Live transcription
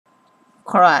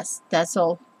cross. That's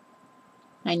all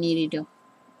I need to do.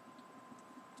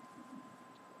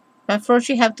 But first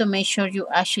you have to make sure you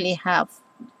actually have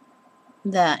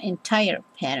the entire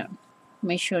pattern.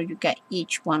 Make sure you get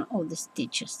each one of the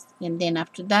stitches, and then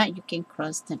after that you can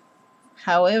cross them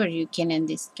however you can in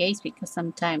this case, because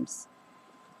sometimes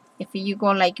if you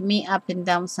go like me up and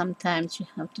down, sometimes you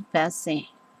have to pass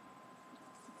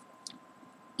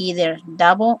either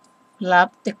double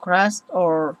lap the cross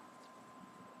or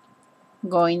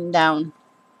going down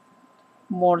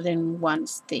more than one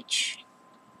stitch,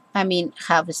 I mean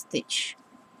half a stitch.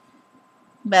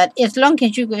 But as long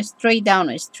as you go straight down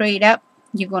or straight up,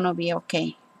 you're gonna be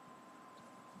okay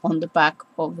on the back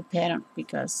of the pattern,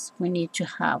 because we need to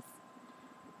have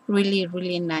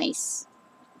really nice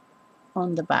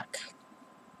on the back.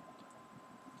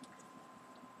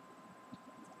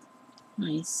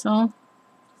 Like so.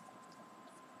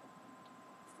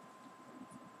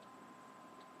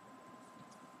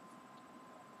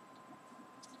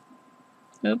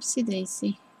 Oopsie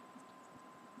daisy.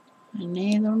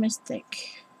 Another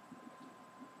mistake.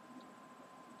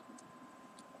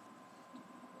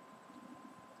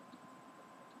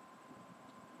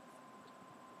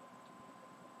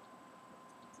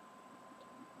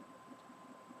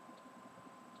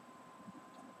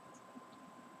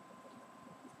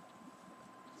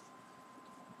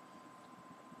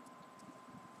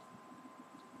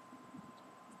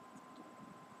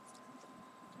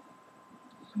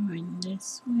 Going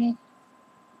this way.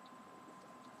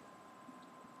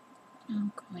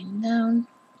 Now going down.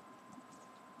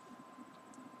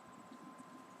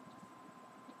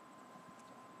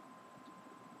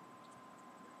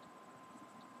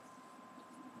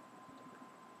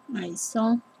 Like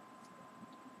so.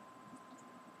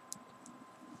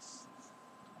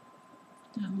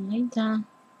 Down like that.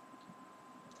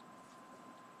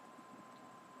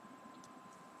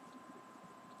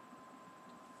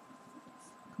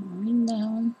 Going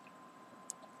down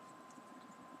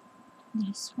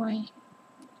this way.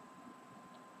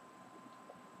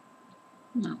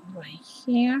 Now right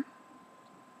here.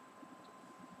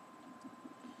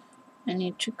 I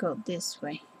need to go this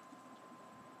way.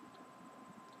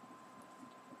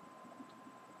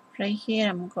 Right here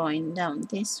I'm going down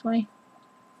this way.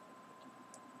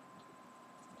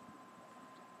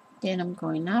 Then I'm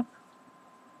going up.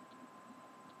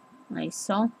 Like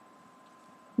so.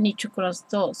 Need to cross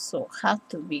those, so have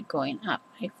to be going up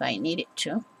if I needed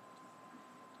to.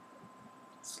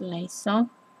 It's like so.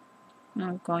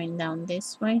 Now going down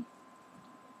this way.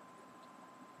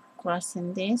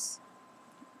 Crossing this.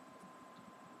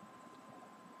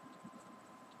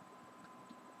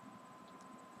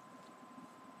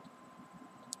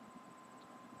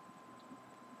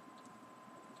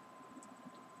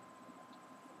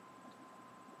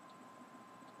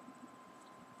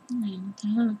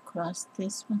 And across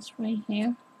this one's right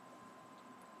here.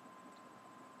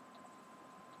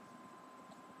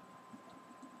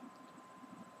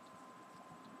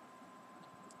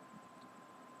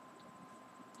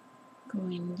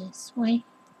 Going this way.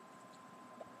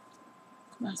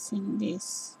 Crossing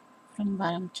this from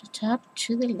bottom to top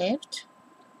to the left.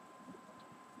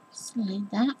 Just like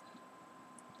that.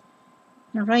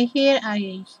 And right here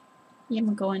I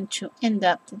am going to end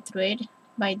up the thread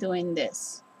by doing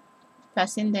this.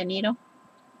 Passing the needle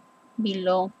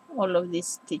below all of these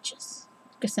stitches,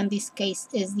 because in this case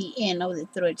is the end of the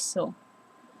thread, so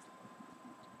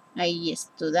I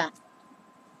just do that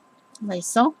like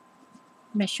so.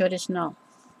 Make sure it's not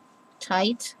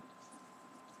tight,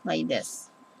 like this.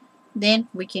 Then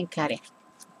we can cut it.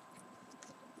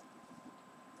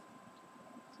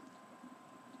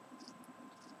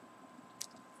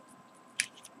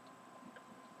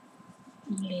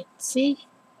 Let's see.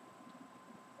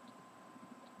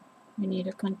 We need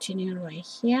to continue right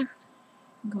here,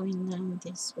 going down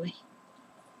this way.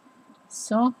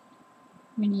 So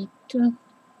we need to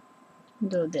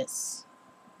do this.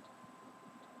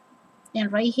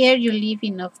 And right here you leave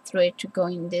enough thread to go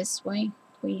in this way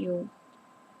when you're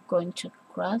going to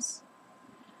cross.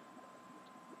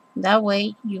 That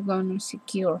way you're going to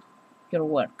secure your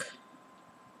work.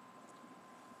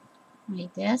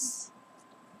 Like this.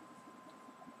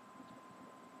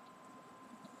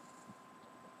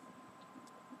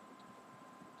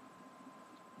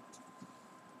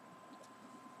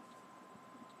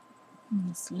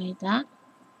 Just like that.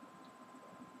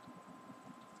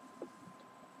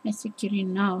 I secure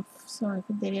enough, so if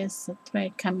there is a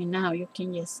thread coming out, you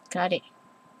can just cut it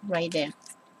right there.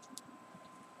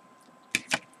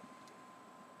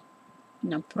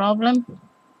 No problem.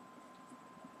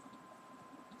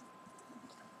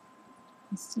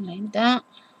 Just like that.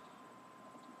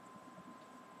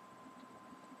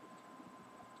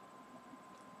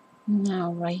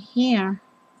 Now right here,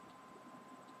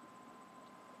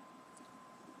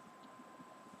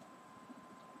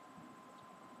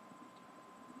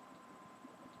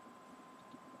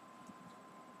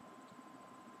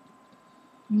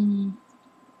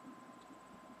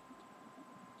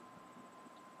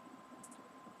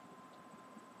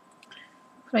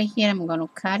 right here I'm going to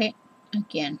cut it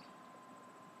again,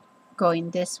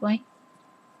 going this way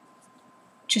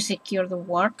to secure the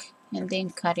work, and then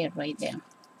cut it right there.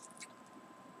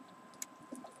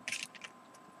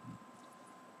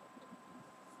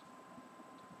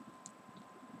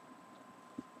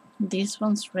 These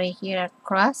ones right here are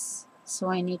cross, so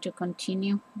I need to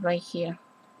continue right here.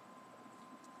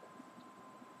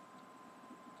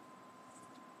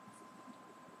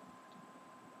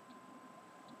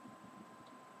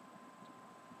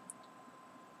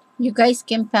 You guys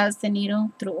can pass the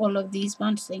needle through all of these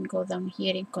ones and go down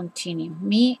here and continue.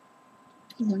 Me,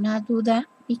 I do not do that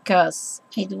because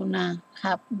I do not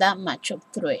have that much of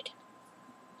thread.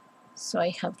 So I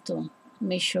have to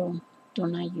make sure do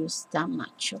not use that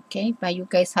much, okay? But you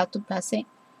guys have to pass it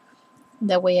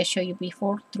the way I showed you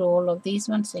before through all of these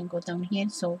ones and go down here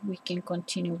so we can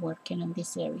continue working on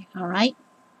this area, all right?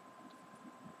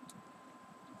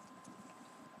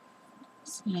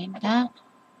 Just like that.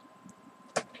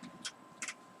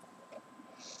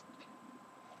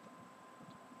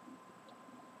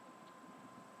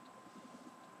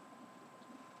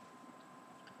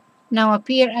 Now up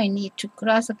here I need to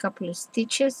cross a couple of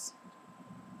stitches.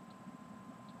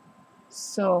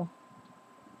 So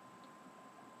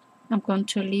I'm going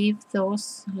to leave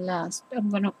those last. I'm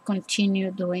going to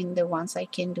continue doing the ones I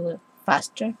can do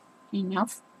faster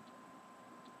enough,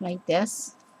 like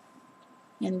this.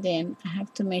 And then I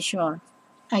have to make sure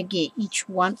I get each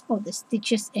one of the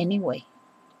stitches anyway.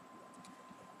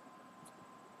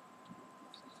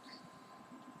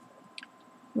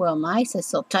 Well, my eyes are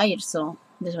so tired, so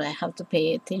that's why I have to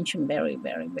pay attention very,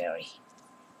 very, very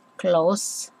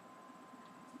close.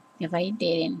 If I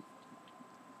didn't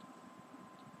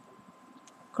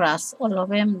cross all of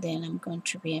them, then I'm going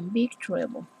to be in big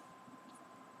trouble.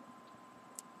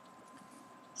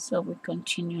 So we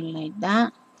continue like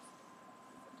that.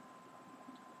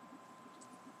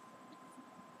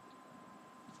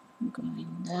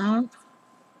 Going down,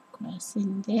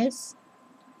 crossing this.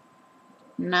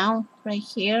 Now right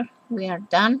here we are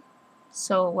done.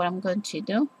 So what I'm going to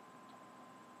do,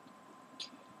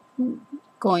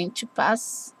 going to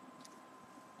pass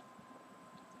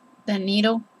the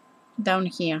needle down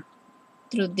here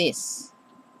through this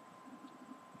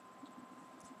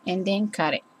and then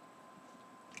cut it.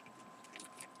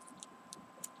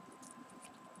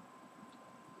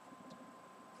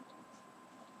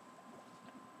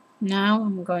 Now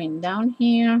I'm going down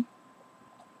here.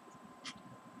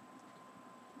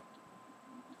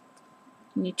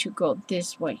 Need to go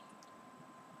this way.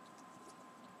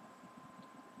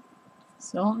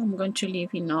 So I'm going to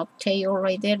leave enough tail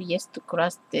right there just to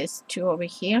cross this two over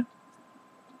here,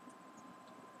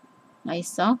 like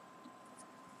so.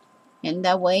 And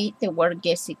that way the work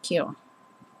gets secure,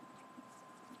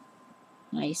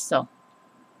 like so.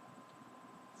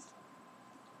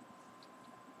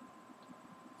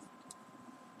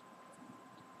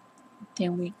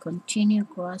 Then we continue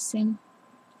crossing,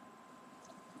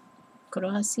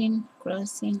 crossing,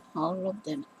 crossing all of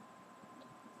them.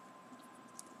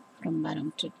 From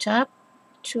bottom to top,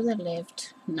 to the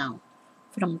left now.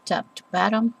 From top to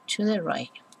bottom, to the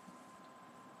right.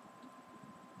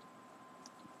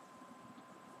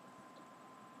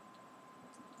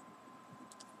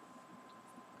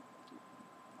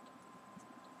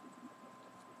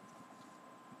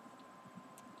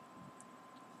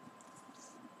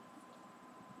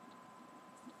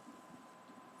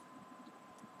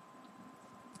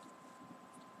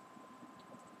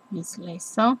 Just like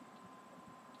so.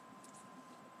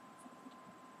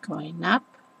 Going up.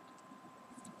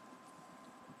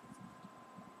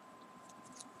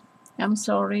 I'm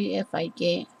sorry if I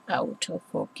get out of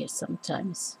focus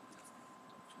sometimes.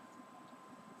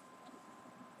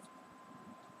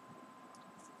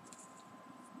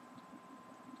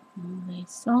 Like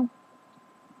so.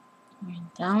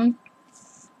 Going down,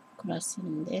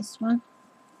 crossing this one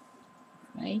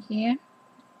right here.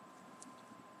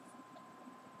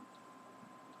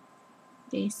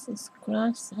 This is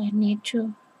cross. I need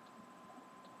to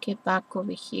get back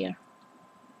over here,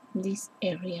 this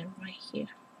area right here.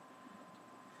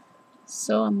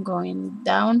 So I'm going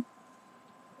down,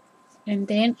 and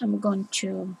then I'm going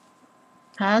to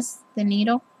pass the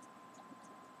needle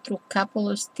through a couple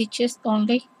of stitches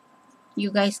only.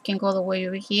 You guys can go the way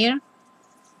over here.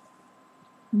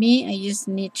 Me, I just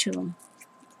need to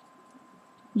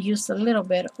use a little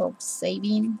bit of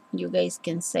saving, you guys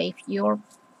can save your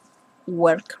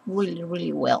work really,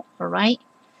 really well. All right.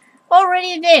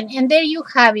 Alrighty then, and there you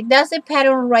have it. That's the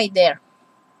pattern right there.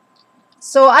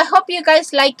 So I hope you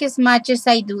guys like as much as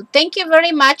I do. Thank you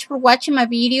very much for watching my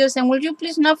videos, and will you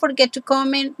please not forget to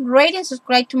comment, rate, and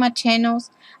subscribe to my channels.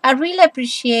 I really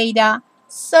appreciate that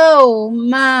so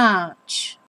much.